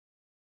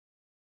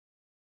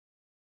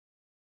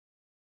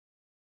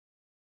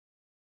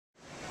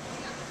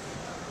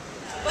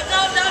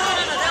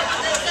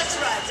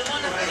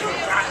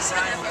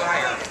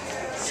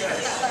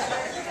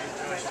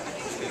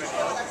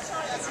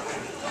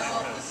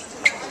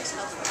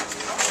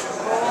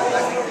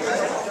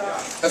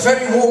A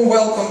very warm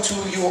welcome to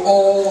you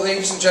all,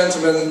 ladies and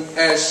gentlemen.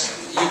 As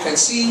you can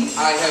see,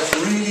 I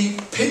have really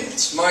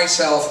pimped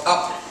myself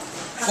up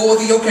for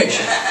the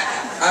occasion.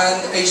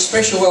 And a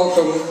special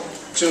welcome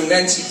to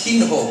Nancy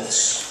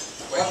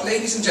Kienholz. Well,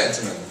 ladies and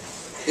gentlemen,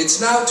 it's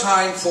now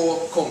time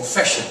for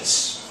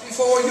confessions.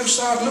 Before you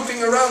start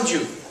looking around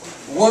you,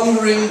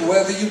 wondering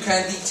whether you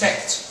can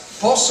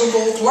detect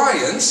possible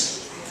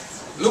clients,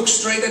 look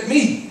straight at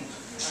me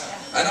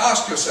and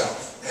ask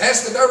yourself,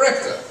 has the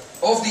director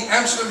of the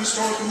Amsterdam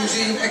Historical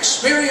Museum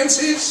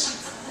experiences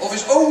of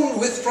his own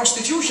with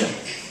prostitution?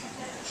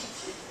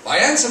 My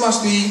answer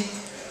must be,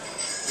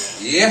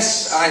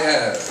 yes, I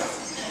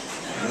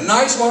have.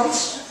 Nice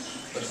ones,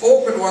 but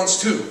awkward ones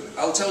too.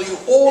 I'll tell you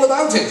all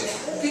about it.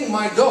 Walking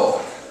my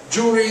dog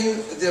during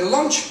the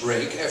lunch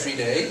break every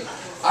day,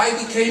 I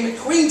became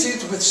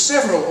acquainted with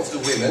several of the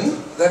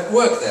women that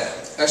worked there,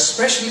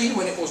 especially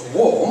when it was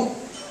warm.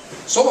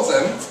 Some of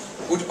them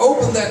would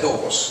open their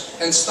doors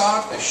and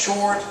start a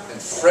short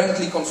and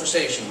friendly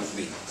conversation with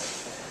me.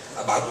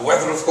 About the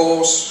weather, of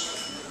course,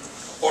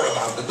 or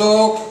about the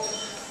dog.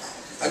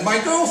 And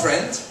my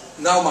girlfriend,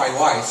 now my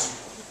wife,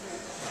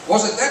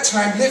 was at that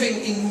time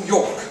living in New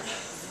York.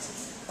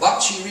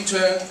 But she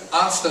returned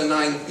after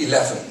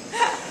 9/11.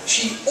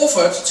 She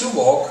offered to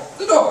walk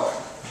the dog,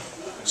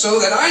 so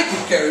that I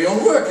could carry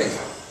on working.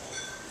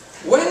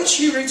 When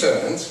she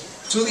returned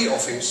to the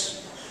office,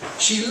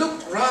 she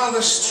looked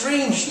rather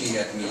strangely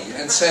at me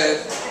and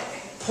said,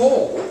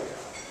 "Paul,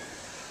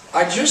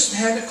 I just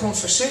had a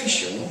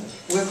conversation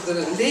with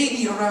the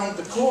lady around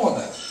the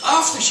corner."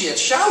 After she had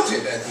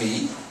shouted at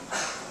me,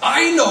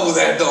 "I know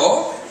that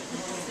dog.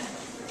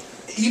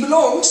 He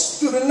belongs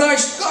to the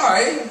nice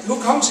guy who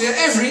comes here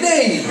every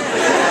day."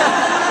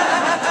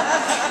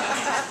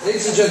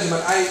 Ladies and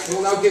gentlemen, I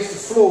will now give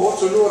the floor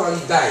to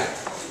Noraly Beijer.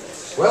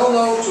 Well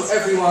known to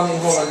everyone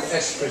in Holland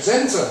as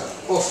presenter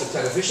of the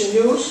television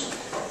news,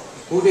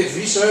 who did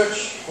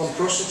research on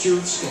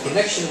prostitutes in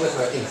connection with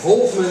her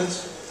involvement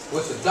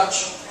with the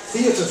Dutch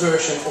theater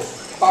version of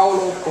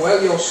Paulo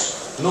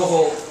Coelho's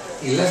novel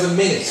 11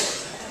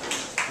 Minutes.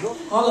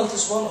 Holland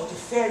is one of the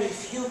very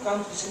few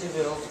countries in the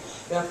world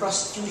where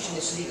prostitution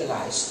is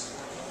legalized.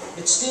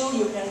 But still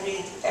you can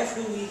read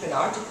every week an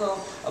article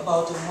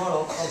about the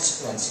moral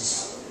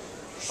consequences.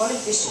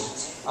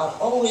 Politicians are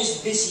always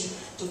busy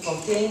to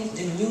contain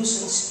the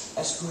nuisance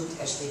as good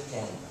as they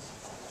can.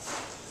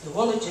 The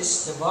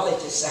walletjes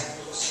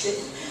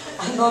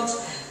are not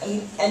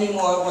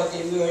anymore what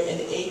they were in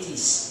the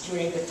 80s,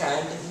 during the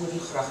time the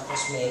Hoerengracht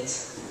was made.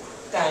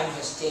 Time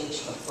has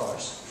changed, of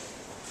course.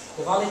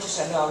 The walletjes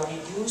are now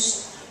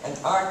reduced, and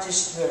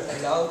artists were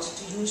allowed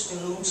to use the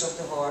rooms of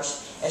the horse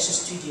as a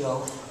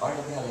studio or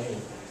a gallery.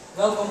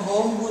 Welcome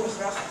home,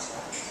 Hoerengracht.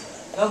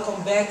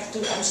 Welcome back to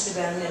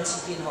Amsterdam, Nancy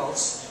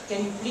Kienholz.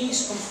 Can you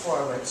please come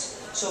forward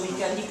so we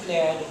can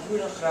declare the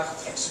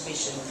Hoerengracht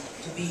exhibition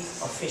to be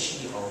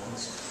officially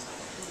opened?